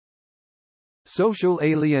social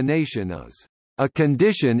alienation is a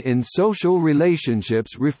condition in social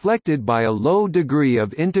relationships reflected by a low degree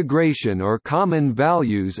of integration or common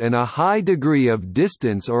values and a high degree of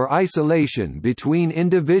distance or isolation between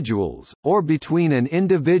individuals, or between an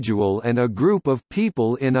individual and a group of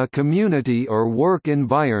people in a community or work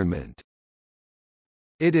environment.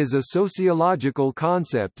 It is a sociological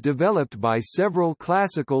concept developed by several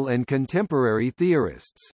classical and contemporary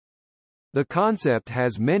theorists. The concept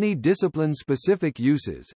has many discipline-specific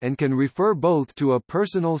uses, and can refer both to a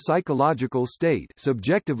personal psychological state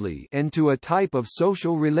subjectively and to a type of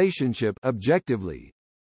social relationship objectively.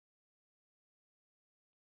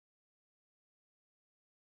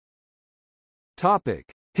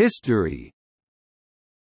 History.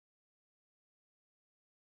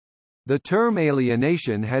 The term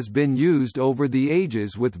alienation has been used over the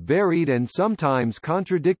ages with varied and sometimes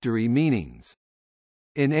contradictory meanings.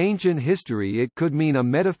 In ancient history it could mean a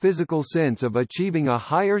metaphysical sense of achieving a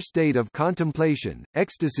higher state of contemplation,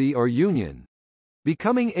 ecstasy or union,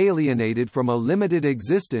 becoming alienated from a limited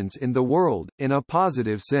existence in the world, in a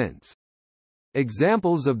positive sense.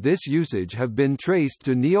 Examples of this usage have been traced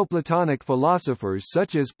to Neoplatonic philosophers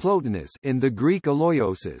such as Plotinus in the Greek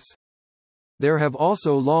Aloiosis. There have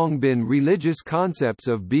also long been religious concepts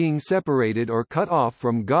of being separated or cut off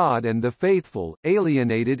from God and the faithful,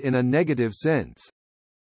 alienated in a negative sense.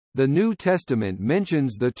 The New Testament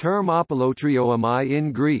mentions the term apollotrioamai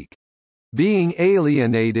in Greek, being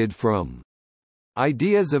alienated from.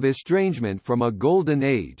 Ideas of estrangement from a golden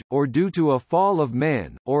age, or due to a fall of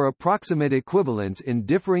man, or approximate equivalents in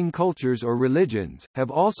differing cultures or religions,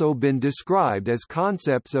 have also been described as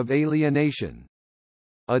concepts of alienation.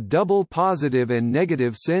 A double positive and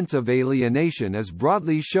negative sense of alienation is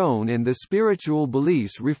broadly shown in the spiritual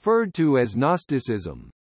beliefs referred to as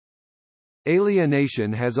Gnosticism.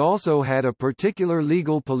 Alienation has also had a particular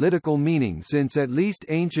legal-political meaning since at least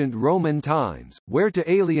ancient Roman times, where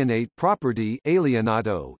to alienate property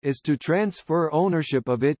alienato is to transfer ownership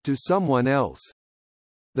of it to someone else.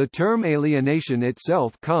 The term alienation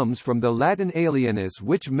itself comes from the Latin alienus,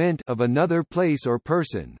 which meant of another place or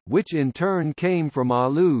person, which in turn came from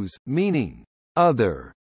alus, meaning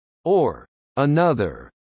other or another.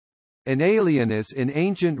 An alienus in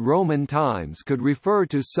ancient Roman times could refer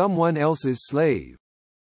to someone else's slave.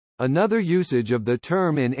 Another usage of the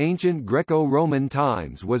term in ancient Greco-Roman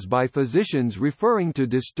times was by physicians referring to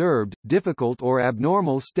disturbed, difficult or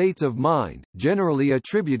abnormal states of mind, generally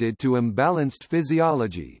attributed to imbalanced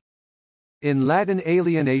physiology. In Latin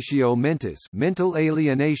alienatio mentis, mental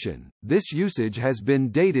alienation, this usage has been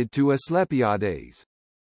dated to Asclepiades.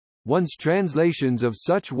 Once translations of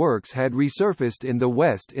such works had resurfaced in the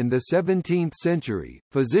West in the 17th century,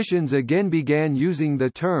 physicians again began using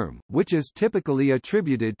the term, which is typically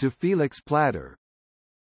attributed to Felix Platter.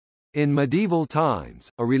 In medieval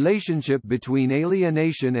times, a relationship between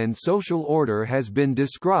alienation and social order has been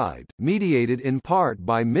described, mediated in part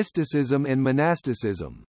by mysticism and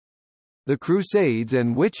monasticism. The Crusades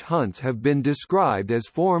and witch hunts have been described as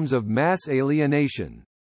forms of mass alienation.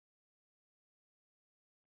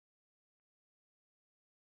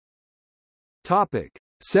 Topic: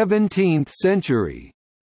 17th century.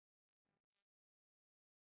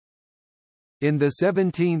 In the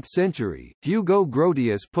 17th century, Hugo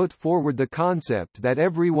Grotius put forward the concept that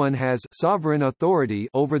everyone has sovereign authority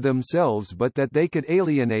over themselves but that they could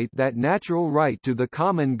alienate that natural right to the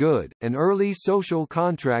common good, an early social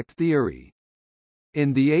contract theory.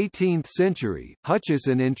 In the 18th century,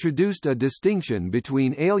 Hutcheson introduced a distinction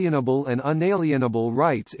between alienable and unalienable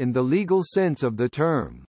rights in the legal sense of the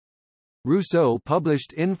term. Rousseau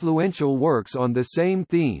published influential works on the same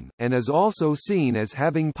theme, and is also seen as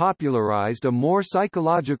having popularized a more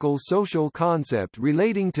psychological social concept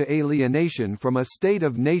relating to alienation from a state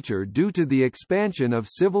of nature due to the expansion of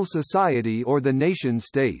civil society or the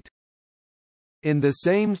nation-state. In the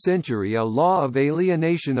same century, a law of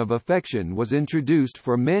alienation of affection was introduced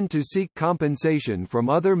for men to seek compensation from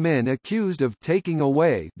other men accused of taking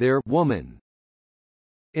away their woman.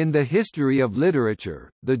 In the history of literature,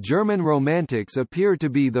 the German Romantics appear to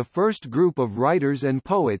be the first group of writers and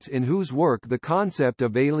poets in whose work the concept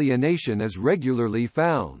of alienation is regularly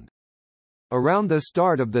found. Around the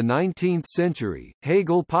start of the 19th century,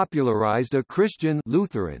 Hegel popularized a Christian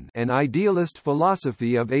Lutheran and idealist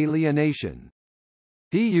philosophy of alienation.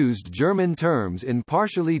 He used German terms in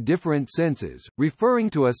partially different senses, referring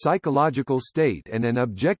to a psychological state and an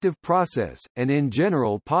objective process, and in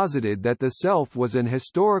general posited that the self was an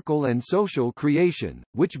historical and social creation,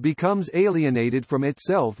 which becomes alienated from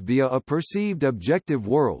itself via a perceived objective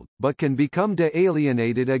world, but can become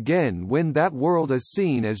de-alienated again when that world is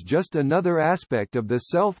seen as just another aspect of the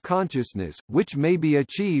self-consciousness, which may be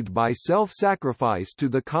achieved by self-sacrifice to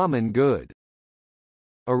the common good.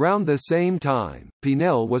 Around the same time,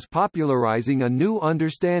 Pinel was popularizing a new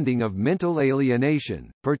understanding of mental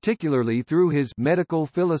alienation, particularly through his medical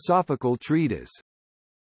philosophical treatise.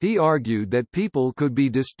 He argued that people could be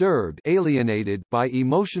disturbed, alienated by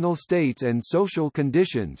emotional states and social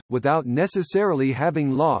conditions, without necessarily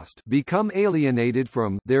having lost, become alienated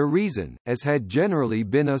from their reason, as had generally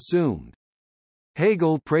been assumed.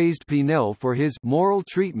 Hegel praised Pinel for his moral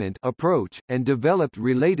treatment approach, and developed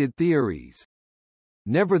related theories.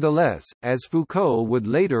 Nevertheless, as Foucault would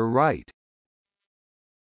later write,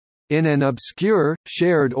 in an obscure,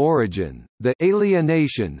 shared origin, the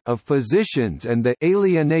alienation of physicians and the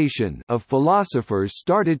alienation of philosophers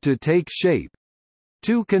started to take shape,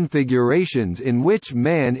 two configurations in which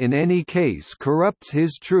man in any case corrupts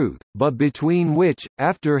his truth, but between which,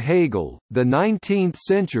 after Hegel, the 19th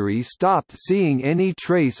century stopped seeing any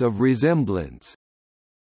trace of resemblance.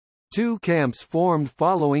 Two camps formed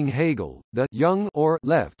following Hegel, the young or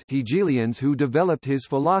left Hegelians who developed his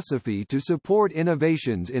philosophy to support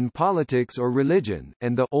innovations in politics or religion,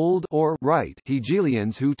 and the old or right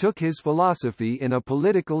Hegelians who took his philosophy in a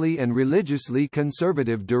politically and religiously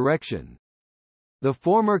conservative direction. The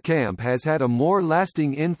former camp has had a more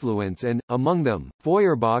lasting influence and, among them,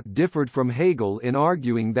 Feuerbach differed from Hegel in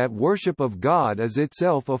arguing that worship of God is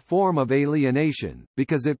itself a form of alienation,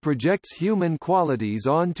 because it projects human qualities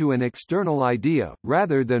onto an external idea,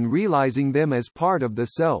 rather than realizing them as part of the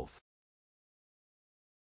self.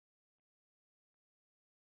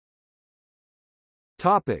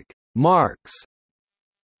 Marx.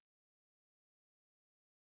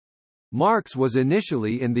 Marx was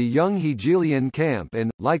initially in the young Hegelian camp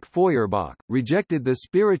and, like Feuerbach, rejected the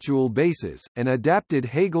spiritual basis, and adapted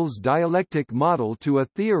Hegel's dialectic model to a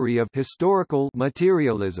theory of historical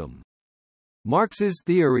materialism. Marx's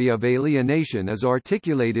theory of alienation is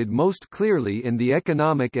articulated most clearly in the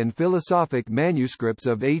economic and philosophic manuscripts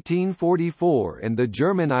of 1844 and the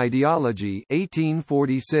German ideology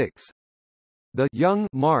 1846. The young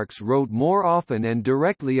Marx wrote more often and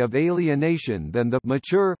directly of alienation than the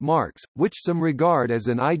mature Marx, which some regard as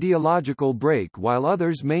an ideological break while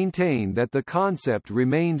others maintain that the concept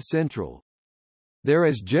remained central. There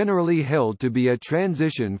is generally held to be a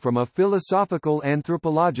transition from a philosophical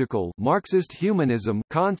anthropological Marxist humanism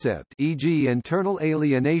concept, e.g. internal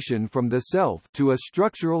alienation from the self, to a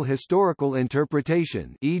structural historical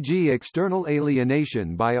interpretation, e.g. external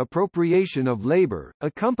alienation by appropriation of labor,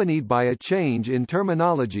 accompanied by a change in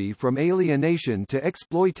terminology from alienation to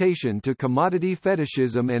exploitation to commodity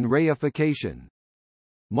fetishism and reification.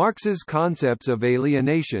 Marx's concepts of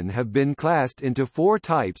alienation have been classed into four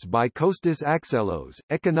types by Kostas Axelos: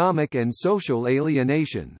 economic and social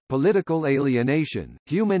alienation, political alienation,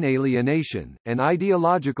 human alienation, and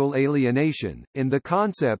ideological alienation. In the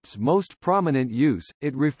concept's most prominent use,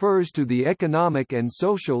 it refers to the economic and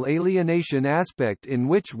social alienation aspect in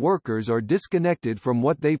which workers are disconnected from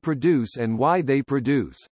what they produce and why they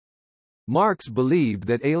produce. Marx believed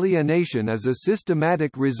that alienation is a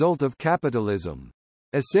systematic result of capitalism.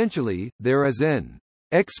 Essentially, there is an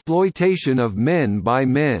exploitation of men by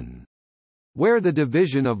men, where the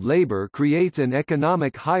division of labor creates an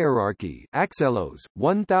economic hierarchy. Axelos,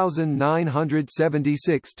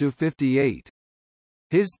 1976-58.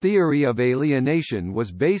 His theory of alienation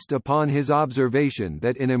was based upon his observation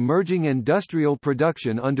that in emerging industrial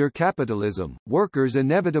production under capitalism, workers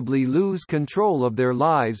inevitably lose control of their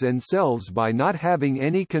lives and selves by not having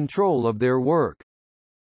any control of their work.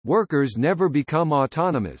 Workers never become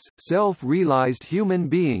autonomous, self-realized human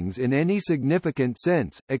beings in any significant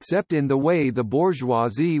sense, except in the way the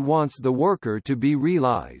bourgeoisie wants the worker to be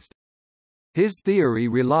realized. His theory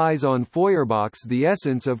relies on Feuerbach's The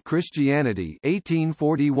Essence of Christianity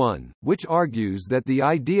 1841, which argues that the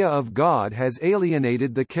idea of God has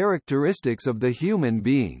alienated the characteristics of the human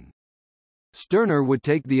being. Stirner would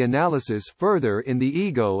take the analysis further in The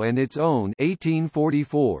Ego and Its Own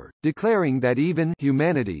 1844, declaring that even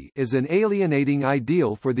humanity is an alienating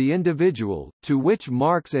ideal for the individual, to which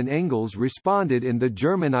Marx and Engels responded in the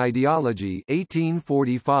German ideology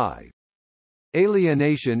 1845.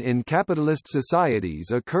 Alienation in capitalist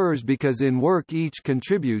societies occurs because in work each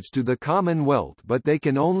contributes to the common wealth, but they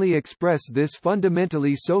can only express this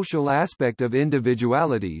fundamentally social aspect of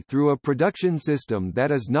individuality through a production system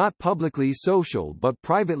that is not publicly social but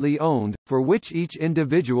privately owned, for which each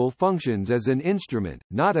individual functions as an instrument,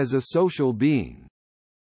 not as a social being.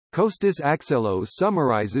 Kostas Axelos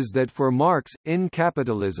summarizes that for Marx, in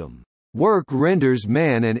capitalism, work renders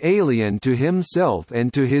man an alien to himself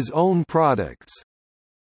and to his own products.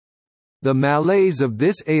 The malaise of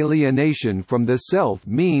this alienation from the self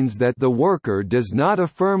means that the worker does not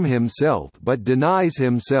affirm himself but denies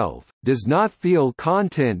himself, does not feel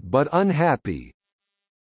content but unhappy.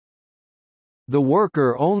 The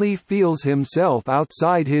worker only feels himself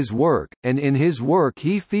outside his work, and in his work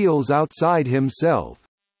he feels outside himself.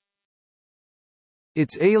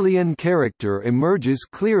 Its alien character emerges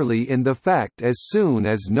clearly in the fact as soon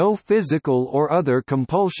as no physical or other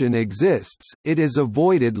compulsion exists, it is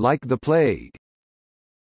avoided like the plague.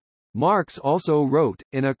 Marx also wrote,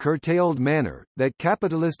 in a curtailed manner, that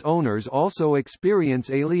capitalist owners also experience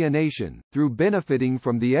alienation, through benefiting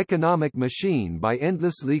from the economic machine by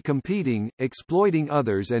endlessly competing, exploiting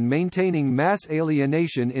others and maintaining mass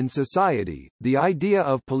alienation in society. The idea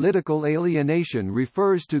of political alienation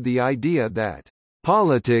refers to the idea that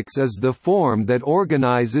politics is the form that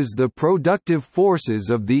organizes the productive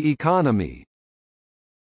forces of the economy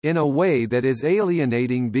in a way that is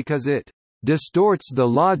alienating because it distorts the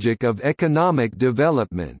logic of economic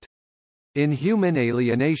development. In human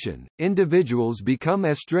alienation, individuals become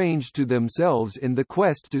estranged to themselves in the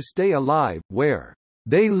quest to stay alive, where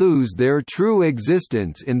they lose their true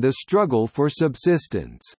existence in the struggle for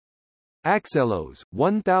subsistence. Axelos,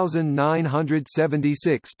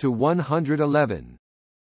 1976–111.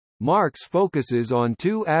 Marx focuses on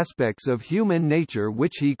two aspects of human nature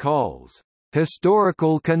which he calls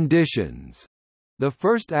historical conditions. The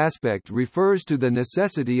first aspect refers to the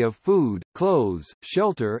necessity of food, clothes,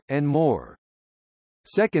 shelter, and more.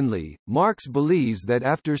 Secondly, Marx believes that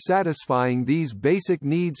after satisfying these basic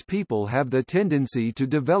needs people have the tendency to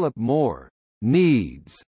develop more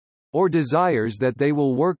needs or desires that they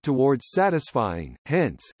will work towards satisfying.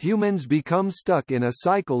 Hence, humans become stuck in a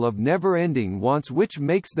cycle of never-ending wants which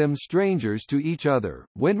makes them strangers to each other.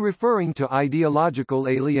 When referring to ideological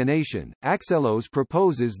alienation, Axelos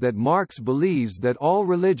proposes that Marx believes that all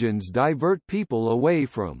religions divert people away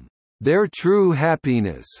from their true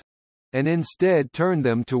happiness and instead turn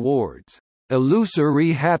them towards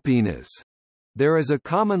illusory happiness. There is a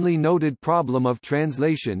commonly noted problem of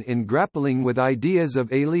translation in grappling with ideas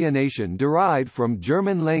of alienation derived from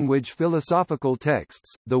German-language philosophical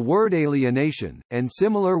texts. The word alienation, and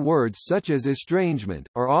similar words such as estrangement,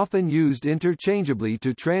 are often used interchangeably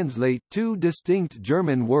to translate two distinct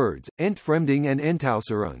German words, Entfremdung and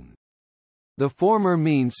Entäußerung. The former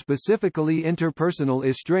means specifically interpersonal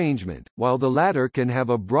estrangement, while the latter can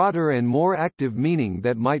have a broader and more active meaning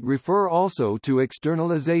that might refer also to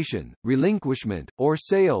externalization, relinquishment, or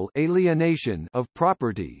sale alienation of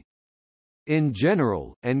property. In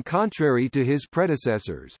general, and contrary to his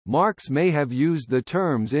predecessors, Marx may have used the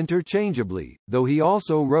terms interchangeably, though he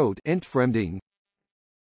also wrote Entfremdung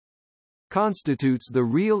constitutes the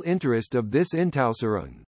real interest of this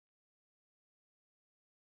Entäußerung.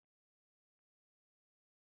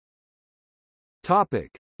 Topic: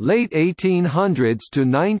 Late 1800s to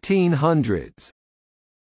 1900s.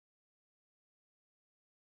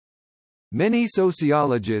 Many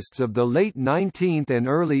sociologists of the late 19th and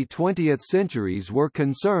early 20th centuries were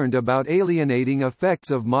concerned about alienating effects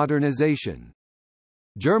of modernization.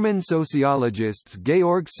 German sociologists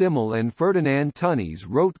Georg Simmel and Ferdinand Tönnies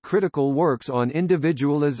wrote critical works on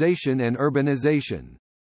individualization and urbanization.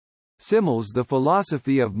 Simmel's The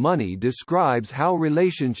Philosophy of Money describes how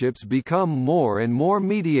relationships become more and more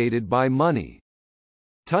mediated by money.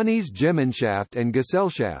 Tönnies' Gemeinschaft and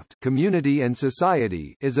Gesellschaft, Community and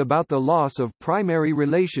Society, is about the loss of primary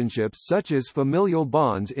relationships such as familial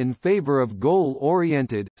bonds in favor of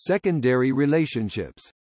goal-oriented, secondary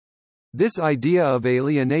relationships. This idea of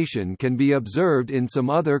alienation can be observed in some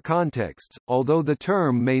other contexts, although the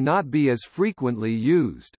term may not be as frequently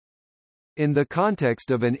used. In the context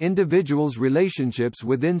of an individual's relationships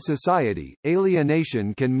within society,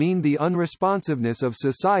 alienation can mean the unresponsiveness of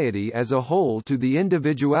society as a whole to the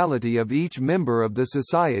individuality of each member of the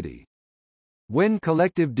society. When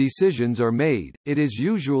collective decisions are made, it is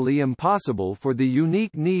usually impossible for the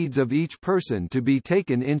unique needs of each person to be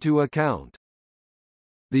taken into account.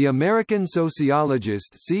 The American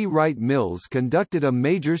sociologist C. Wright Mills conducted a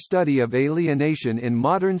major study of alienation in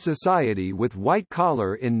modern society with White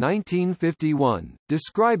Collar in 1951,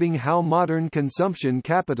 describing how modern consumption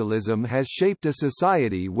capitalism has shaped a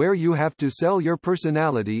society where you have to sell your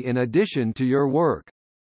personality in addition to your work.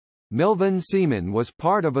 Melvin Seaman was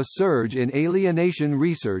part of a surge in alienation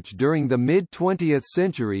research during the mid-20th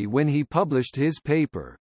century when he published his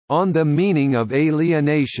paper, On the Meaning of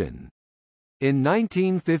Alienation. In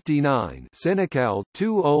 1959, Senecal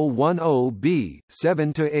 2010b,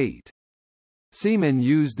 7-8. Seaman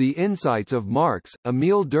used the insights of Marx,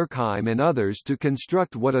 Emile Durkheim and others to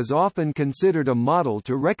construct what is often considered a model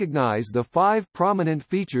to recognize the 5 prominent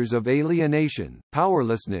features of alienation: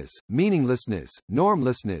 powerlessness, meaninglessness,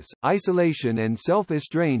 normlessness, isolation and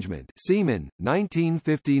self-estrangement. Seaman,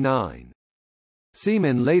 1959.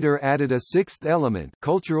 Seaman later added a 6th element,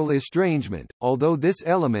 cultural estrangement, although this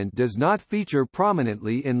element does not feature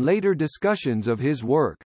prominently in later discussions of his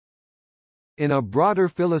work. In a broader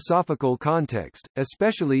philosophical context,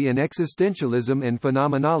 especially in existentialism and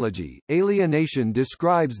phenomenology, alienation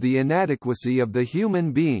describes the inadequacy of the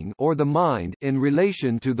human being or the mind in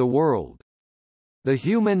relation to the world. The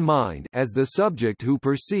human mind, as the subject who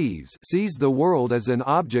perceives, sees the world as an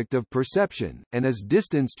object of perception, and is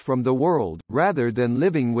distanced from the world, rather than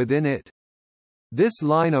living within it. This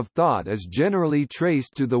line of thought is generally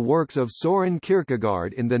traced to the works of Søren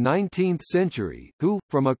Kierkegaard in the 19th century, who,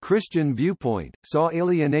 from a Christian viewpoint, saw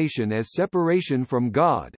alienation as separation from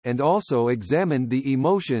God, and also examined the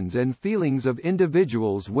emotions and feelings of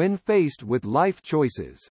individuals when faced with life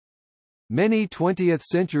choices. Many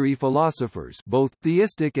 20th-century philosophers, both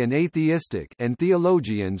theistic and atheistic, and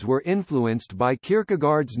theologians were influenced by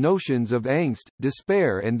Kierkegaard's notions of angst,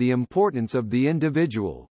 despair and the importance of the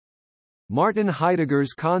individual. Martin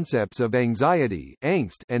Heidegger's concepts of anxiety,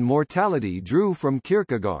 angst, and mortality drew from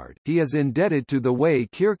Kierkegaard. He is indebted to the way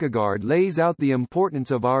Kierkegaard lays out the importance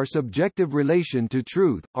of our subjective relation to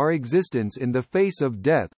truth, our existence in the face of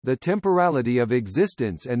death, the temporality of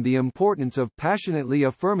existence and the importance of passionately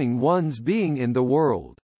affirming one's being in the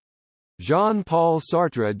world. Jean-Paul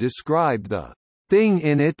Sartre described the thing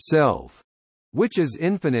in itself, which is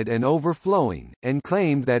infinite and overflowing, and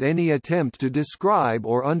claimed that any attempt to describe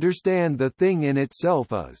or understand the thing in itself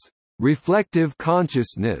is reflective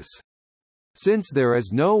consciousness. Since there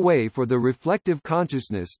is no way for the reflective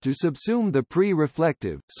consciousness to subsume the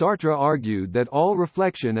pre-reflective, Sartre argued that all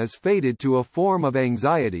reflection is fated to a form of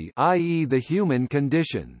anxiety, i.e. the human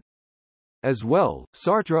condition. As well,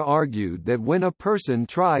 Sartre argued that when a person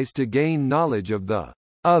tries to gain knowledge of the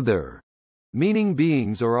other, meaning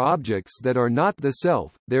beings or objects that are not the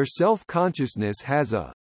self, their self-consciousness has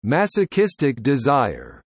a masochistic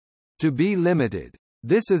desire to be limited.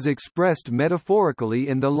 This is expressed metaphorically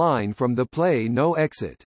in the line from the play No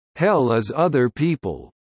Exit, "Hell is other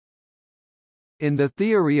people." In the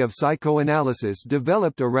theory of psychoanalysis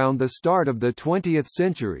developed around the start of the 20th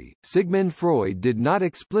century, Sigmund Freud did not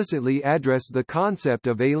explicitly address the concept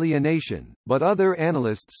of alienation, but other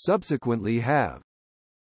analysts subsequently have.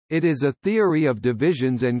 It is a theory of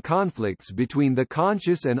divisions and conflicts between the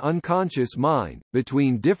conscious and unconscious mind,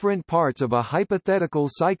 between different parts of a hypothetical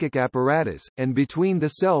psychic apparatus, and between the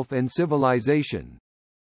self and civilization.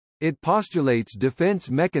 It postulates defense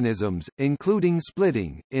mechanisms, including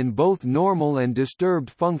splitting, in both normal and disturbed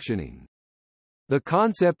functioning. The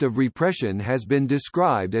concept of repression has been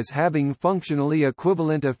described as having functionally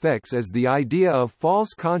equivalent effects as the idea of false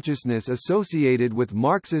consciousness associated with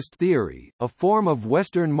Marxist theory, a form of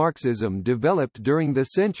Western Marxism developed during the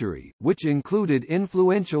century, which included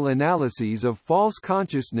influential analyses of false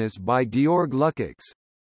consciousness by Georg Lukács.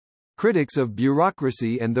 Critics of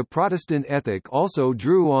bureaucracy and the Protestant ethic also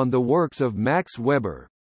drew on the works of Max Weber.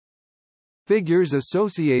 Figures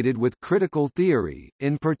associated with critical theory,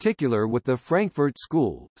 in particular with the Frankfurt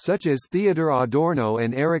School, such as Theodor Adorno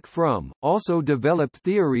and Erich Fromm, also developed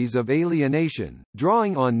theories of alienation,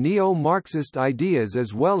 drawing on neo-Marxist ideas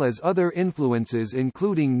as well as other influences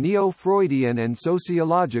including neo-Freudian and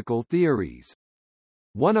sociological theories.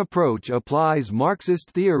 One approach applies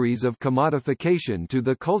Marxist theories of commodification to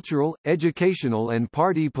the cultural, educational and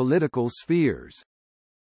party political spheres.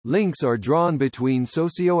 Links are drawn between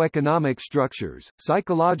socio-economic structures,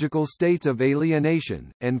 psychological states of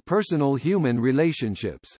alienation, and personal human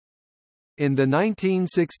relationships. In the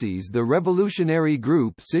 1960s the revolutionary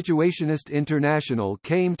group Situationist International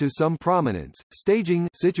came to some prominence, staging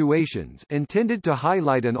situations intended to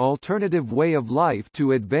highlight an alternative way of life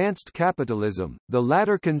to advanced capitalism, the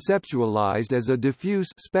latter conceptualized as a diffuse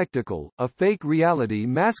spectacle, a fake reality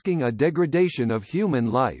masking a degradation of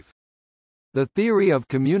human life. The theory of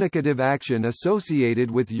communicative action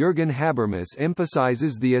associated with Jürgen Habermas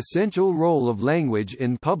emphasizes the essential role of language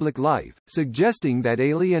in public life, suggesting that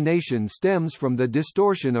alienation stems from the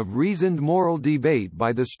distortion of reasoned moral debate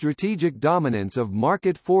by the strategic dominance of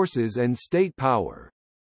market forces and state power.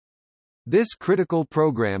 This critical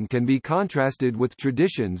program can be contrasted with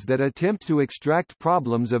traditions that attempt to extract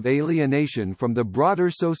problems of alienation from the broader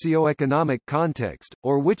socioeconomic context,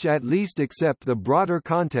 or which at least accept the broader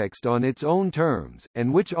context on its own terms,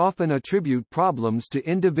 and which often attribute problems to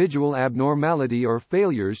individual abnormality or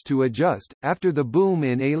failures to adjust. After the boom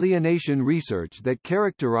in alienation research that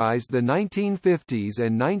characterized the 1950s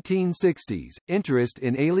and 1960s, interest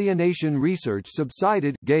in alienation research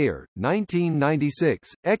subsided. Geyer, 1996,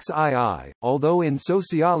 XII. Although in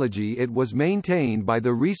sociology it was maintained by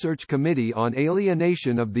the Research Committee on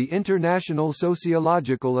Alienation of the International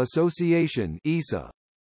Sociological Association (ISA).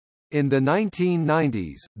 In the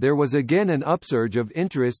 1990s, there was again an upsurge of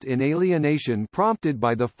interest in alienation prompted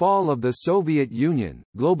by the fall of the Soviet Union,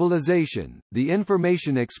 globalization, the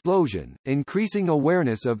information explosion, increasing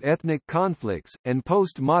awareness of ethnic conflicts, and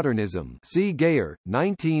postmodernism. See Geyer,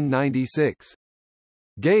 1996.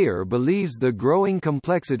 Geyer believes the growing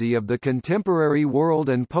complexity of the contemporary world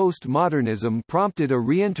and postmodernism prompted a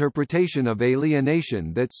reinterpretation of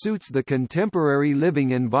alienation that suits the contemporary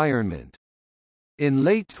living environment. In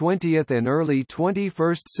late 20th and early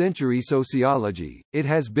 21st century sociology, it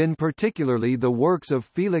has been particularly the works of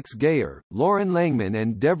Felix Geyer, Loren Langman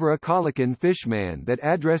and Deborah Collican-Fishman that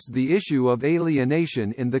address the issue of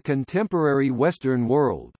alienation in the contemporary Western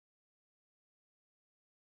world.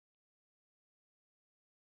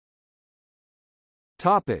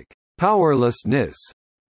 Topic: Powerlessness.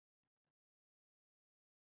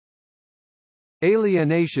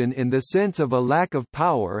 Alienation in the sense of a lack of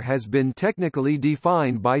power has been technically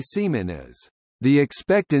defined by Seaman as the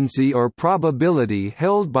expectancy or probability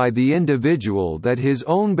held by the individual that his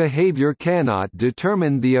own behavior cannot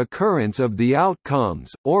determine the occurrence of the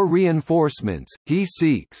outcomes, or reinforcements, he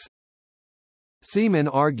seeks. Seaman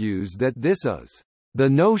argues that this is the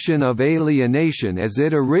notion of alienation as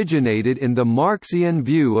it originated in the Marxian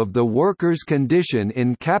view of the worker's condition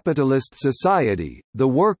in capitalist society, the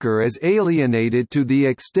worker is alienated to the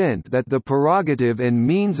extent that the prerogative and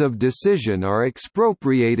means of decision are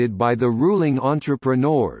expropriated by the ruling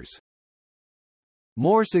entrepreneurs.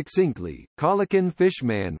 More succinctly,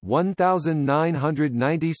 Collican-Fishman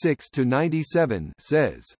 1996-97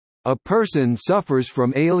 says, "A person suffers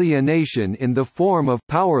from alienation in the form of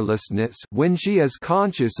powerlessness when she is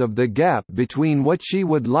conscious of the gap between what she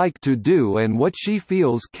would like to do and what she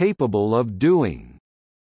feels capable of doing."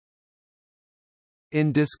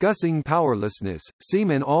 In discussing powerlessness,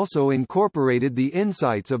 Seaman also incorporated the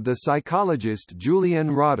insights of the psychologist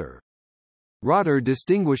Julian Rotter. Rotter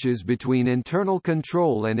distinguishes between internal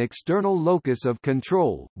control and external locus of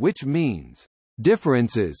control, which means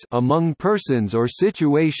differences among persons or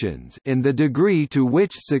situations in the degree to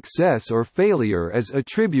which success or failure is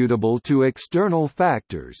attributable to external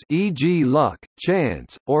factors, e.g. luck,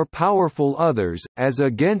 chance, or powerful others, as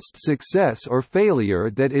against success or failure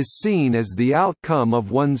that is seen as the outcome of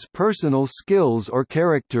one's personal skills or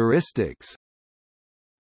characteristics.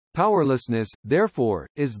 Powerlessness, therefore,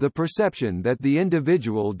 is the perception that the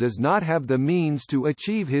individual does not have the means to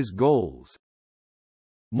achieve his goals.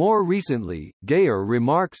 More recently, Geyer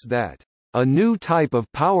remarks that a new type of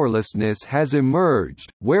powerlessness has emerged,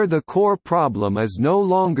 where the core problem is no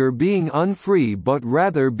longer being unfree but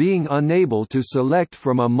rather being unable to select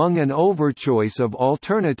from among an overchoice of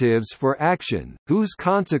alternatives for action, whose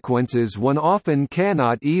consequences one often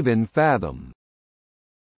cannot even fathom.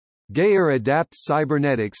 Geyer adapts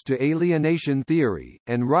cybernetics to alienation theory,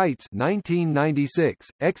 and writes 1996,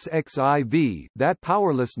 XXIV, that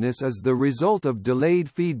powerlessness is the result of delayed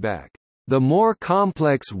feedback. The more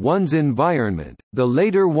complex one's environment, the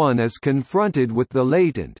later one is confronted with the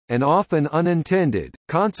latent, and often unintended,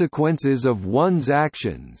 consequences of one's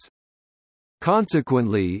actions.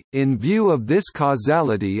 Consequently, in view of this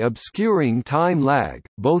causality obscuring time lag,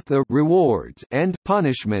 both the rewards and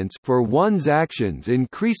punishments for one's actions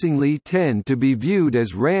increasingly tend to be viewed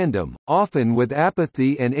as random, often with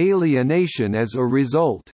apathy and alienation as a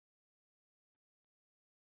result.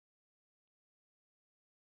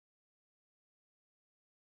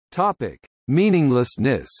 Topic: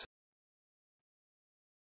 Meaninglessness.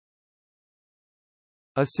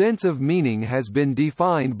 A sense of meaning has been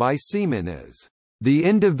defined by Seaman as the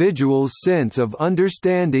individual's sense of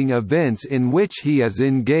understanding events in which he is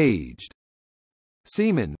engaged.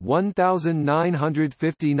 Seaman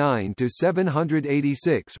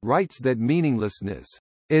 1959-786 writes that meaninglessness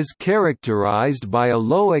is characterized by a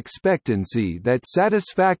low expectancy that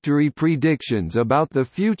satisfactory predictions about the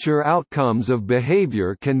future outcomes of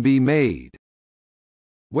behavior can be made.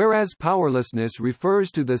 Whereas powerlessness refers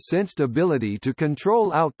to the sensed ability to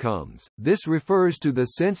control outcomes, this refers to the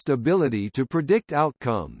sensed ability to predict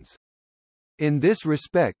outcomes. In this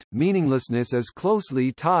respect, meaninglessness is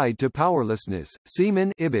closely tied to powerlessness.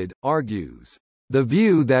 Seaman Ibid argues, "The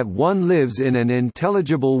view that one lives in an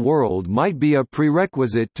intelligible world might be a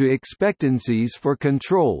prerequisite to expectancies for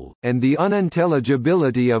control, and the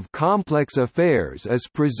unintelligibility of complex affairs is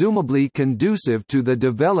presumably conducive to the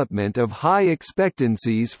development of high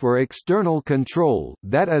expectancies for external control,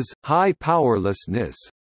 that is, high powerlessness."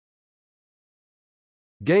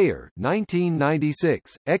 Geyer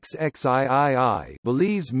 1996, XXIII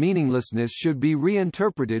believes meaninglessness should be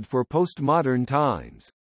reinterpreted for postmodern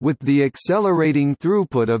times. With the accelerating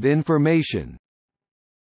throughput of information,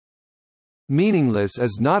 meaningless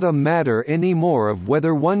is not a matter anymore of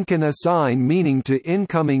whether one can assign meaning to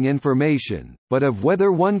incoming information, but of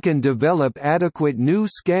whether one can develop adequate new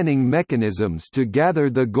scanning mechanisms to gather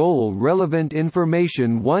the goal-relevant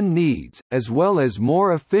information one needs, as well as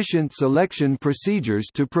more efficient selection procedures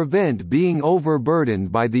to prevent being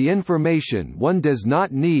overburdened by the information one does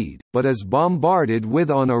not need, but is bombarded with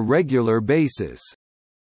on a regular basis.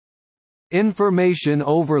 Information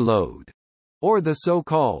overload, or the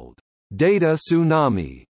so-called data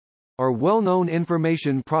tsunami, are well-known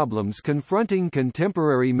information problems confronting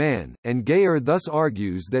contemporary man, and Geyer thus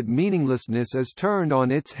argues that meaninglessness is turned on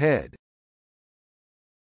its head.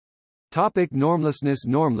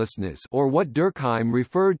 Normlessness, or what Durkheim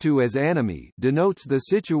referred to as anomie, denotes the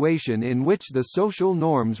situation in which the social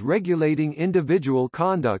norms regulating individual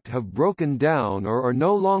conduct have broken down or are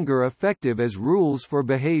no longer effective as rules for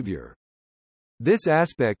behavior. This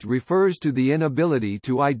aspect refers to the inability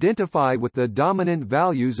to identify with the dominant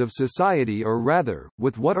values of society, or rather,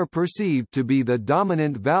 with what are perceived to be the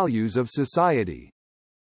dominant values of society.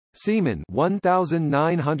 Seaman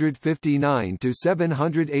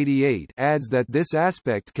 1959–788 adds that this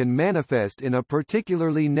aspect can manifest in a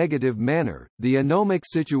particularly negative manner. The anomic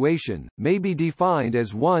situation may be defined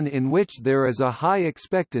as one in which there is a high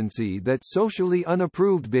expectancy that socially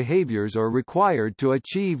unapproved behaviors are required to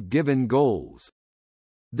achieve given goals.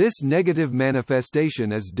 This negative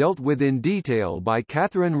manifestation is dealt with in detail by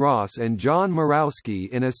Catherine Ross and John Murawski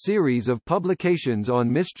in a series of publications on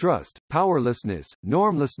mistrust, powerlessness,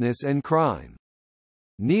 normlessness and crime.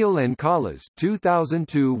 Neal and Collis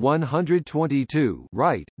 2002–122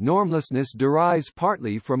 write, normlessness derives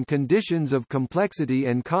partly from conditions of complexity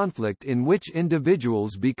and conflict in which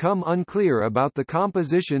individuals become unclear about the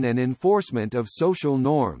composition and enforcement of social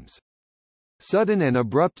norms. Sudden and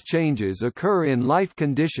abrupt changes occur in life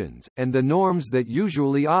conditions, and the norms that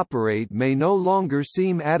usually operate may no longer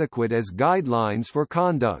seem adequate as guidelines for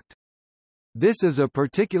conduct. This is a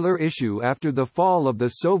particular issue after the fall of the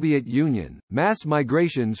Soviet Union, mass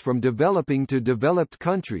migrations from developing to developed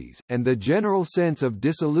countries, and the general sense of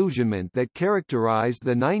disillusionment that characterized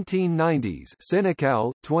the 1990s.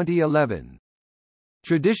 Senecal, 2011.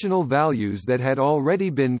 Traditional values that had already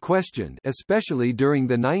been questioned, especially during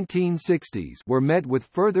the 1960s, were met with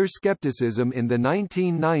further skepticism in the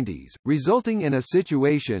 1990s, resulting in a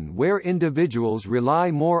situation where individuals rely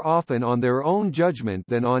more often on their own judgment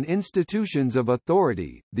than on institutions of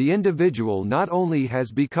authority. The individual not only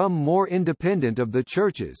has become more independent of the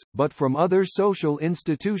churches, but from other social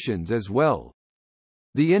institutions as well.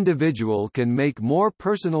 The individual can make more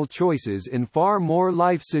personal choices in far more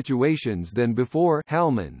life situations than before.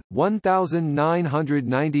 Hellman,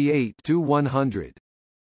 1998–100.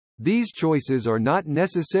 These choices are not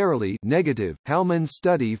necessarily negative. Hellman's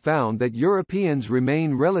study found that Europeans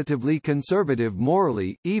remain relatively conservative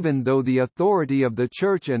morally, even though the authority of the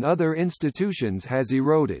church and other institutions has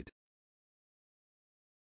eroded.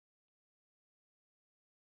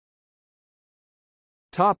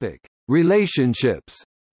 Topic: Relationships.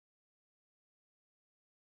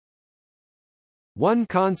 One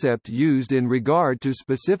concept used in regard to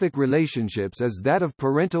specific relationships is that of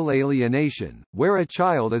parental alienation, where a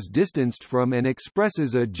child is distanced from and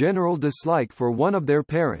expresses a general dislike for one of their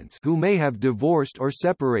parents who may have divorced or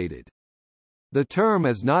separated. The term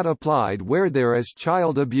is not applied where there is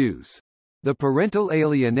child abuse. The parental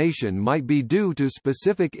alienation might be due to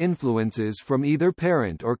specific influences from either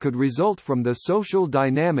parent or could result from the social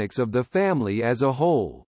dynamics of the family as a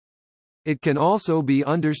whole. It can also be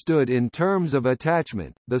understood in terms of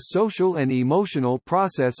attachment, the social and emotional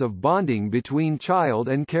process of bonding between child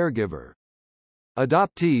and caregiver.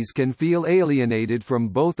 Adoptees can feel alienated from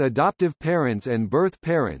both adoptive parents and birth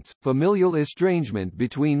parents. Familial estrangement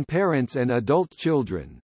between parents and adult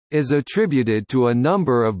children is attributed to a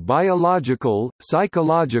number of biological,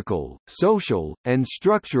 psychological, social, and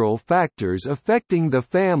structural factors affecting the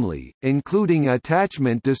family, including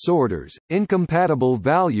attachment disorders, incompatible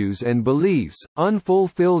values and beliefs,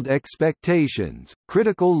 unfulfilled expectations,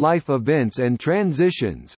 critical life events and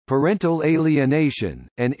transitions, parental alienation,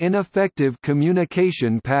 and ineffective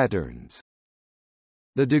communication patterns.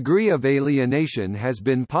 The degree of alienation has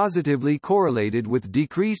been positively correlated with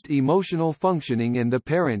decreased emotional functioning in the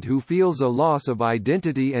parent who feels a loss of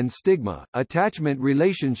identity and stigma. Attachment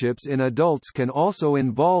relationships in adults can also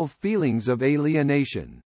involve feelings of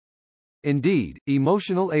alienation. Indeed,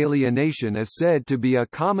 emotional alienation is said to be a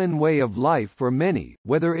common way of life for many,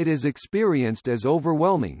 whether it is experienced as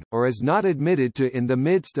overwhelming, or is not admitted to in the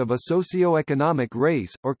midst of a socio-economic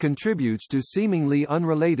race, or contributes to seemingly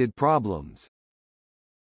unrelated problems.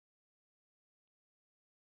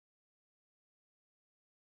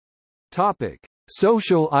 Topic: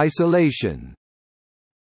 Social isolation.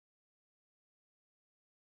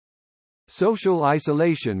 Social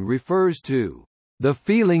isolation refers to the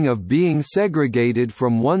feeling of being segregated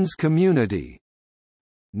from one's community.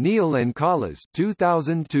 Neal and Collis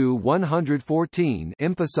 2002-114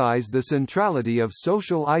 emphasize the centrality of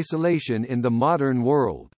social isolation in the modern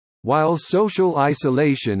world. While social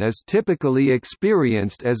isolation is typically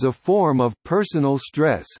experienced as a form of personal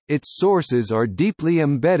stress, its sources are deeply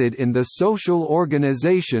embedded in the social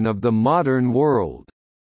organization of the modern world.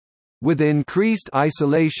 With increased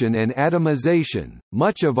isolation and atomization,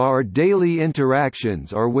 much of our daily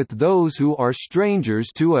interactions are with those who are strangers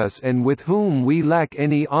to us and with whom we lack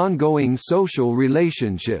any ongoing social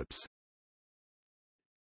relationships.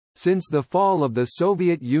 Since the fall of the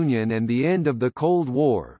Soviet Union and the end of the Cold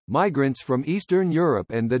War, migrants from Eastern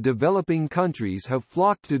Europe and the developing countries have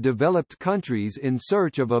flocked to developed countries in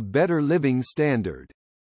search of a better living standard.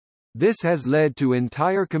 This has led to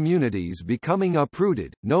entire communities becoming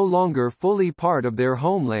uprooted, no longer fully part of their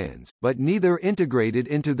homelands, but neither integrated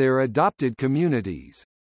into their adopted communities.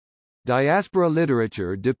 Diaspora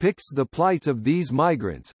literature depicts the plights of these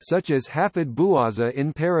migrants, such as Hafid Bouazza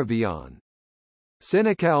in Paravian.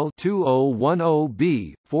 Senecal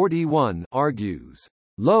 2010b, 41 argues,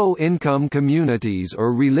 low-income communities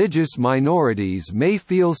or religious minorities may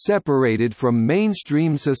feel separated from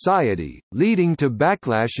mainstream society, leading to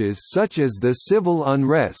backlashes such as the civil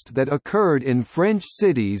unrest that occurred in French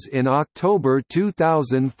cities in October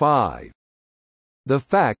 2005. The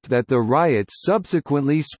fact that the riots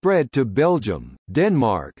subsequently spread to Belgium,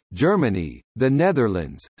 Denmark, Germany, the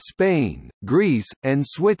Netherlands, Spain, Greece, and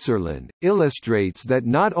Switzerland, illustrates that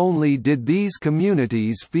not only did these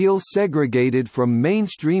communities feel segregated from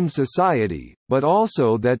mainstream society, but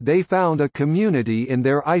also that they found a community in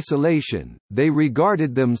their isolation. They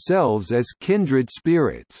regarded themselves as kindred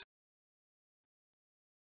spirits.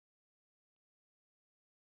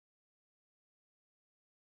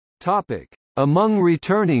 Among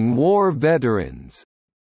returning war veterans.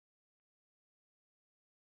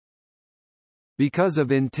 Because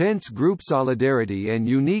of intense group solidarity and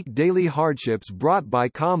unique daily hardships brought by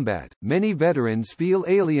combat, many veterans feel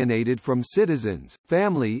alienated from citizens,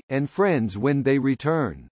 family, and friends when they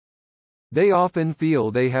return. They often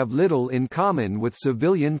feel they have little in common with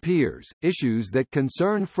civilian peers. Issues that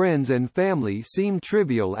concern friends and family seem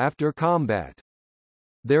trivial after combat.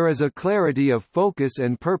 There is a clarity of focus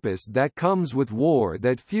and purpose that comes with war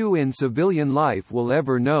that few in civilian life will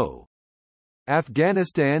ever know.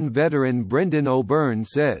 Afghanistan veteran Brendan O'Byrne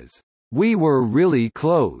says, "We were really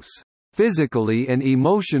close. Physically and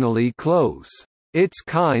emotionally close. It's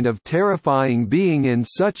kind of terrifying being in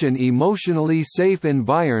such an emotionally safe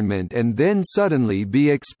environment and then suddenly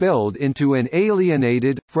be expelled into an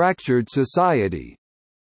alienated, fractured society."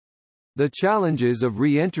 The challenges of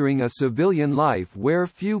re-entering a civilian life where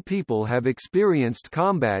few people have experienced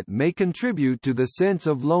combat may contribute to the sense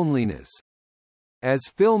of loneliness. As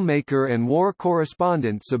filmmaker and war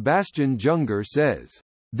correspondent Sebastian Junger says,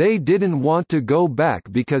 "They didn't want to go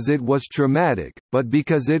back because it was traumatic, but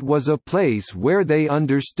because it was a place where they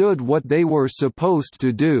understood what they were supposed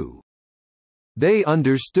to do. They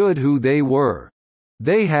understood who they were.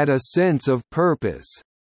 They had a sense of purpose.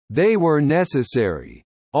 They were necessary.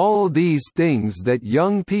 All these things that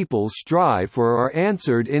young people strive for are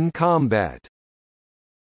answered in combat."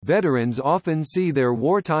 Veterans often see their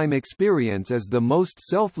wartime experience as the most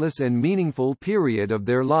selfless and meaningful period of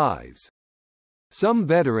their lives. Some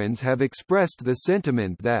veterans have expressed the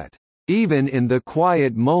sentiment that, Even in the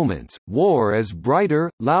quiet moments, war is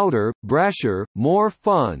brighter, louder, brasher, more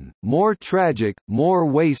fun, more tragic, more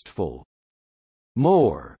wasteful.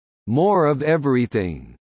 More of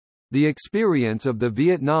everything. The experience of the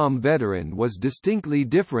Vietnam veteran was distinctly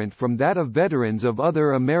different from that of veterans of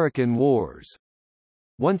other American wars.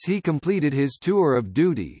 Once he completed his tour of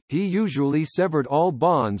duty, he usually severed all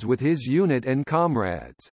bonds with his unit and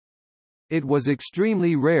comrades. It was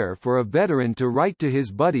extremely rare for a veteran to write to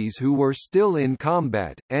his buddies who were still in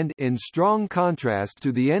combat, and, in strong contrast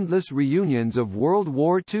to the endless reunions of World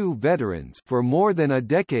War II veterans, for more than a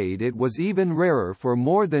decade it was even rarer for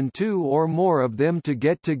more than two or more of them to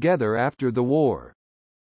get together after the war.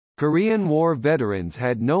 Korean War veterans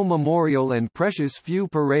had no memorial and precious few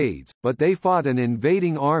parades, but they fought an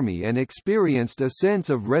invading army and experienced a sense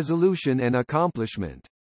of resolution and accomplishment.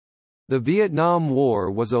 The Vietnam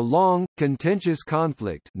War was a long, contentious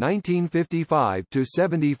conflict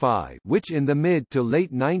 1955–75, which in the mid to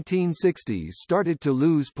late 1960s started to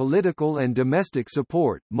lose political and domestic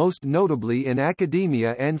support, most notably in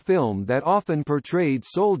academia and film that often portrayed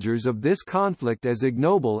soldiers of this conflict as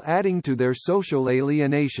ignoble, adding to their social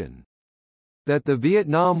alienation. That the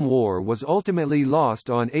Vietnam War was ultimately lost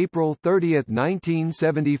on April 30,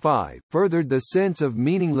 1975, furthered the sense of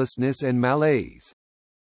meaninglessness and malaise.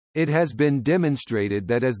 It has been demonstrated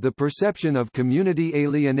that as the perception of community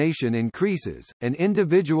alienation increases, an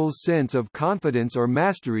individual's sense of confidence or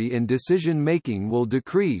mastery in decision-making will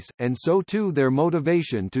decrease, and so too their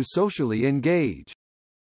motivation to socially engage.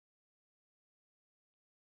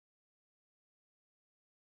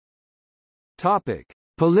 Topic: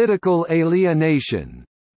 Political alienation.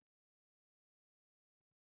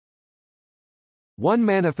 One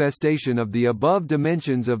manifestation of the above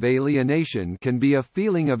dimensions of alienation can be a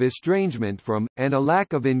feeling of estrangement from, and a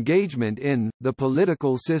lack of engagement in, the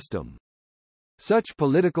political system. Such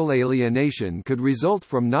political alienation could result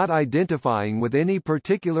from not identifying with any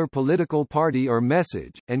particular political party or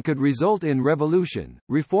message, and could result in revolution,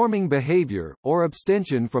 reforming behavior, or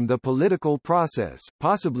abstention from the political process,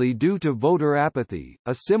 possibly due to voter apathy.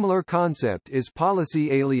 A similar concept is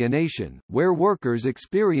policy alienation, where workers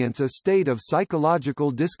experience a state of psychological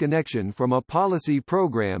disconnection from a policy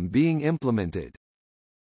program being implemented.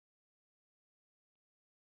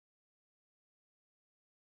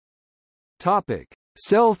 Topic: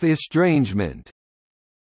 Self-estrangement.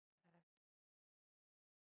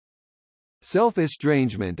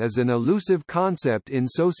 Self-estrangement is an elusive concept in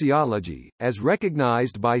sociology, as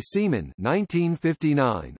recognized by Seaman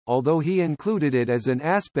 1959, although he included it as an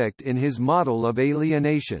aspect in his model of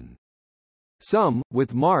alienation. Some,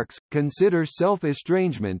 with Marx, consider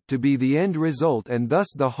self-estrangement to be the end result and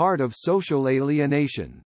thus the heart of social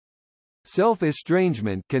alienation.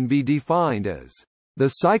 Self-estrangement can be defined as the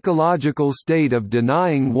psychological state of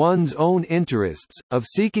denying one's own interests, of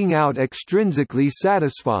seeking out extrinsically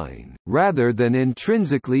satisfying, rather than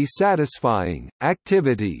intrinsically satisfying,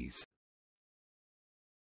 activities.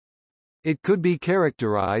 It could be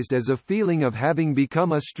characterized as a feeling of having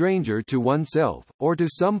become a stranger to oneself, or to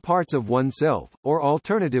some parts of oneself, or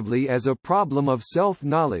alternatively as a problem of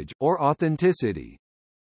self-knowledge, or authenticity.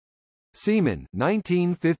 Seaman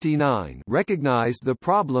 1959 recognized the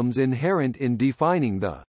problems inherent in defining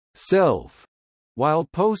the self, while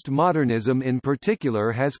postmodernism in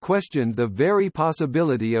particular has questioned the very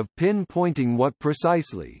possibility of pinpointing what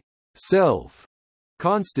precisely self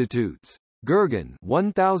constitutes. Gergen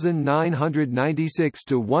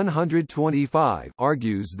 1996–125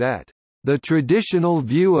 argues that the traditional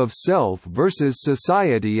view of self versus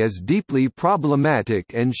society is deeply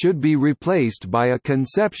problematic and should be replaced by a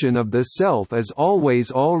conception of the self as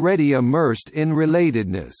always already immersed in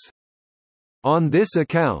relatedness. On this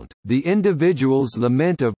account, the individual's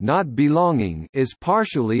lament of not belonging is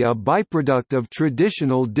partially a byproduct of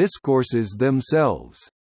traditional discourses themselves.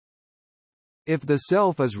 If the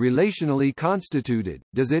self is relationally constituted,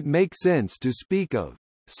 does it make sense to speak of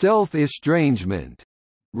self-estrangement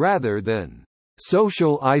rather than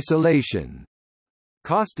social isolation?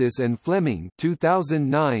 Costas and Fleming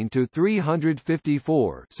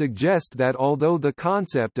 2009–354 suggest that although the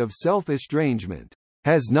concept of self-estrangement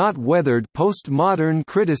has not weathered postmodern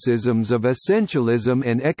criticisms of essentialism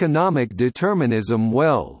and economic determinism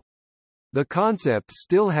well, the concept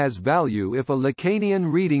still has value if a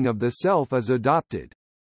Lacanian reading of the self is adopted.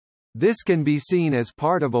 This can be seen as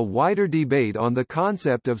part of a wider debate on the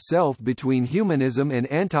concept of self between humanism and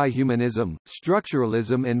anti-humanism,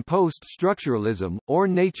 structuralism and post-structuralism, or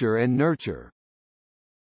nature and nurture.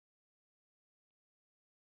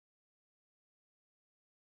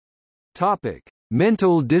 Topic: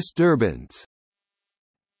 Mental disturbance.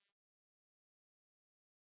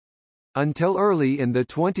 Until early in the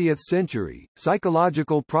 20th century,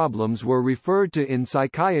 psychological problems were referred to in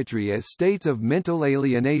psychiatry as states of mental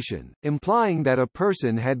alienation, implying that a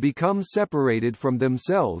person had become separated from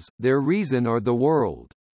themselves, their reason or the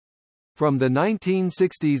world. From the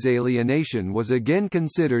 1960s, alienation was again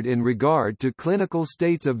considered in regard to clinical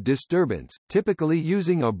states of disturbance, typically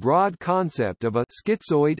using a broad concept of a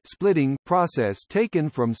schizoid splitting process taken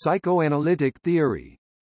from psychoanalytic theory.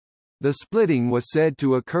 The splitting was said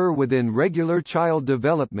to occur within regular child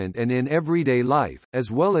development and in everyday life, as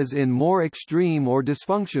well as in more extreme or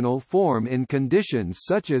dysfunctional form in conditions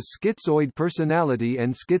such as schizoid personality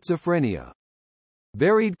and schizophrenia.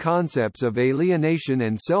 Varied concepts of alienation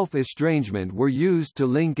and self-estrangement were used to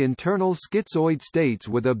link internal schizoid states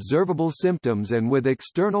with observable symptoms and with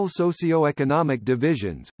external socio-economic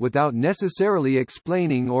divisions, without necessarily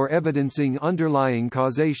explaining or evidencing underlying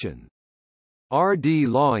causation. R. D.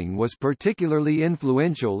 Laing was particularly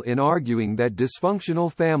influential in arguing that dysfunctional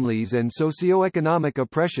families and socioeconomic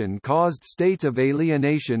oppression caused states of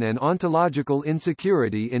alienation and ontological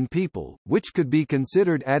insecurity in people, which could be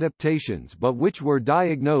considered adaptations but which were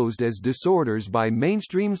diagnosed as disorders by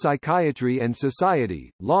mainstream psychiatry and society.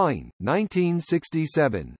 Laing,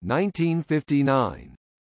 1967-1959.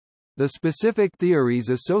 The specific theories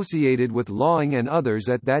associated with Laing and others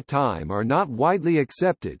at that time are not widely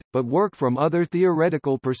accepted, but work from other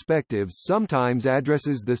theoretical perspectives sometimes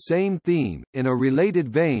addresses the same theme. In a related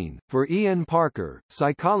vein, for Ian Parker,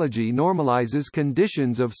 psychology normalizes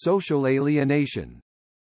conditions of social alienation.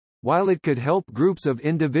 While it could help groups of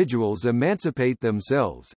individuals emancipate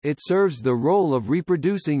themselves, it serves the role of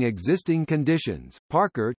reproducing existing conditions.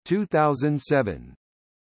 Parker, 2007.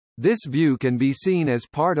 This view can be seen as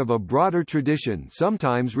part of a broader tradition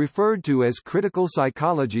sometimes referred to as critical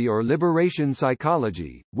psychology or liberation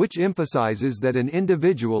psychology, which emphasizes that an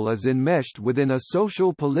individual is enmeshed within a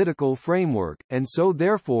social-political framework, and so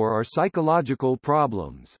therefore are psychological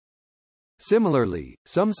problems. Similarly,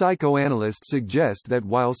 some psychoanalysts suggest that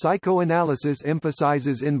while psychoanalysis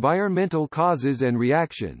emphasizes environmental causes and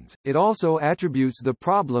reactions, it also attributes the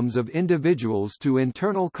problems of individuals to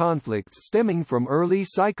internal conflicts stemming from early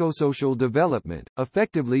psychosocial development,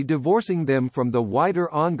 effectively divorcing them from the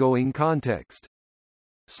wider ongoing context.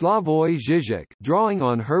 Slavoj Žižek, drawing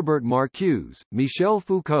on Herbert Marcuse, Michel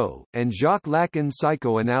Foucault, and Jacques Lacan's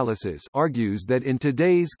psychoanalysis, argues that in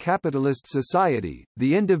today's capitalist society,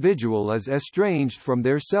 the individual is estranged from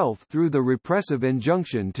their self through the repressive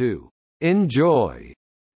injunction to enjoy.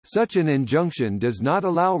 Such an injunction does not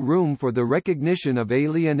allow room for the recognition of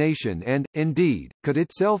alienation and, indeed, could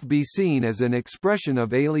itself be seen as an expression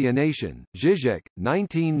of alienation. Žižek,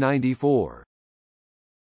 1994.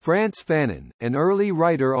 Frantz Fanon, an early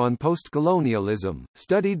writer on postcolonialism,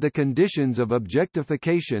 studied the conditions of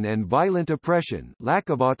objectification and violent oppression, lack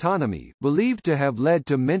of autonomy, believed to have led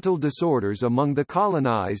to mental disorders among the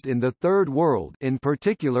colonized in the Third World, in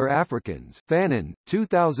particular Africans. Fanon,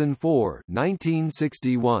 2004,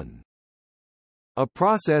 1961. A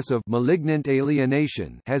process of malignant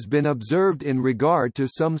alienation has been observed in regard to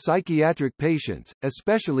some psychiatric patients,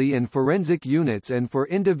 especially in forensic units and for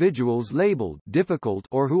individuals labeled difficult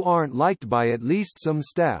or who aren't liked by at least some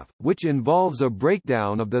staff, which involves a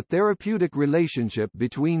breakdown of the therapeutic relationship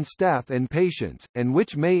between staff and patients, and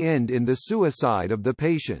which may end in the suicide of the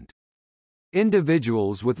patient.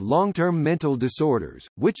 Individuals with long-term mental disorders,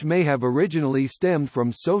 which may have originally stemmed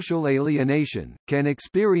from social alienation, can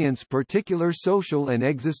experience particular social and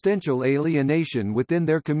existential alienation within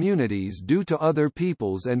their communities due to other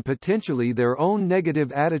people's and potentially their own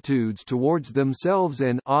negative attitudes towards themselves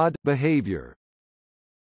and odd behavior.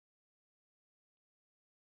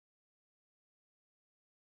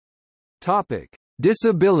 Topic: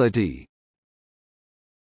 Disability.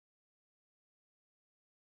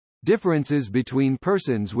 Differences between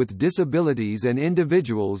persons with disabilities and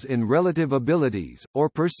individuals in relative abilities, or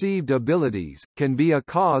perceived abilities, can be a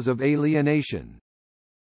cause of alienation.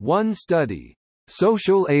 One study,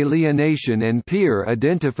 Social Alienation and Peer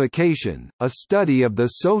Identification, a study of the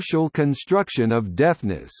social construction of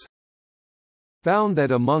deafness, found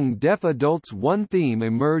that among deaf adults one theme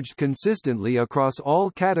emerged consistently across all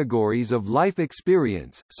categories of life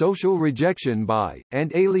experience: social rejection by,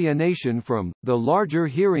 and alienation from, the larger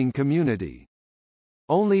hearing community.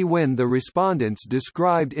 Only when the respondents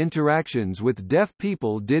described interactions with deaf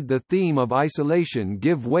people did the theme of isolation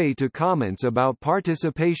give way to comments about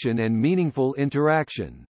participation and meaningful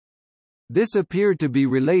interaction. This appeared to be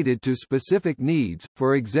related to specific needs,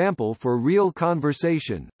 for example for real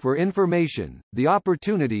conversation, for information, the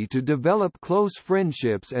opportunity to develop close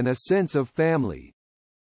friendships and a sense of family.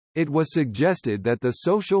 It was suggested that the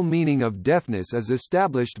social meaning of deafness is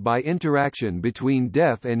established by interaction between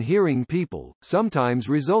deaf and hearing people, sometimes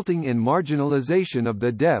resulting in marginalization of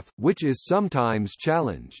the deaf, which is sometimes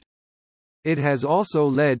challenged. It has also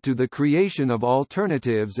led to the creation of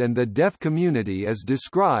alternatives, and the deaf community is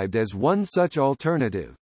described as one such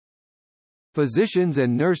alternative. Physicians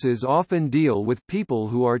and nurses often deal with people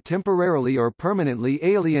who are temporarily or permanently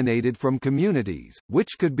alienated from communities,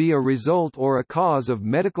 which could be a result or a cause of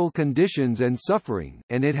medical conditions and suffering,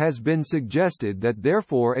 and it has been suggested that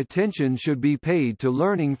therefore attention should be paid to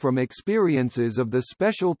learning from experiences of the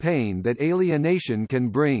special pain that alienation can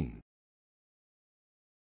bring.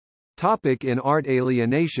 In art,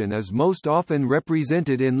 alienation is most often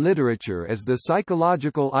represented in literature as the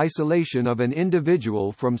psychological isolation of an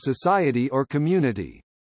individual from society or community.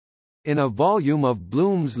 In a volume of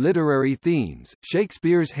Bloom's Literary Themes,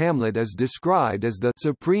 Shakespeare's Hamlet is described as the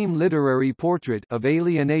supreme literary portrait of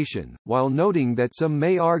alienation, while noting that some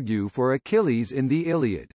may argue for Achilles in the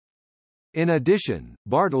Iliad. In addition,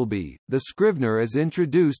 Bartleby, the Scrivener, is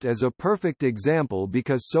introduced as a perfect example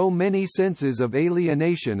because so many senses of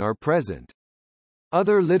alienation are present.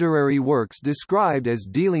 Other literary works described as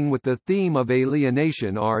dealing with the theme of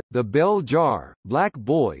alienation are, The Bell Jar, Black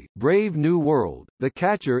Boy, Brave New World, The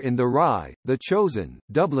Catcher in the Rye, The Chosen,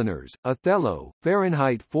 Dubliners, Othello,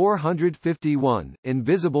 Fahrenheit 451,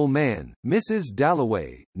 Invisible Man, Mrs.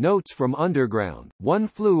 Dalloway, Notes from Underground, One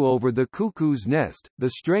Flew Over the Cuckoo's Nest,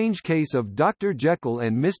 The Strange Case of Dr. Jekyll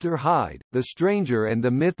and Mr. Hyde, The Stranger and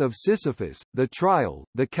the Myth of Sisyphus, The Trial,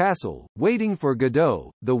 The Castle, Waiting for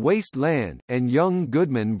Godot, The Waste Land, and Young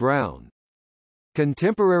Goodman Brown.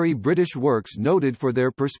 Contemporary British works noted for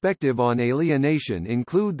their perspective on alienation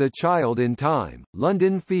include The Child in Time,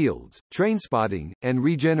 London Fields, Trainspotting, and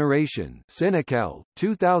Regeneration. Senecal,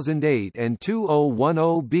 2008, and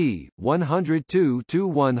 2010b,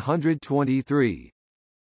 102-123.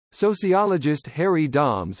 Sociologist Harry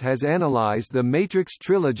Doms has analyzed the Matrix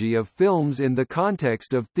trilogy of films in the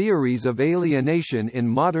context of theories of alienation in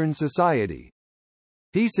modern society.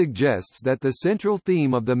 He suggests that the central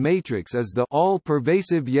theme of The Matrix is the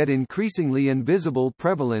all-pervasive yet increasingly invisible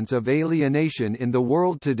prevalence of alienation in the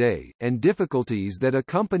world today, and difficulties that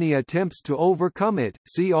accompany attempts to overcome it.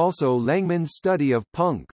 See also Langman's study of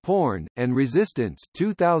punk, porn, and resistance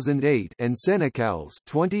 2008 and Senecal's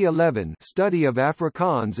 2011 study of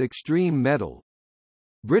Afrikaans extreme metal.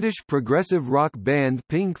 British progressive rock band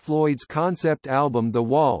Pink Floyd's concept album The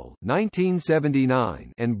Wall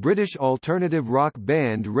 1979 and British alternative rock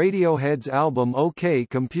band Radiohead's album OK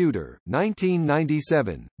Computer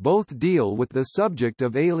 1997, both deal with the subject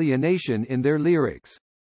of alienation in their lyrics.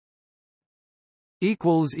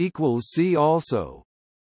 See also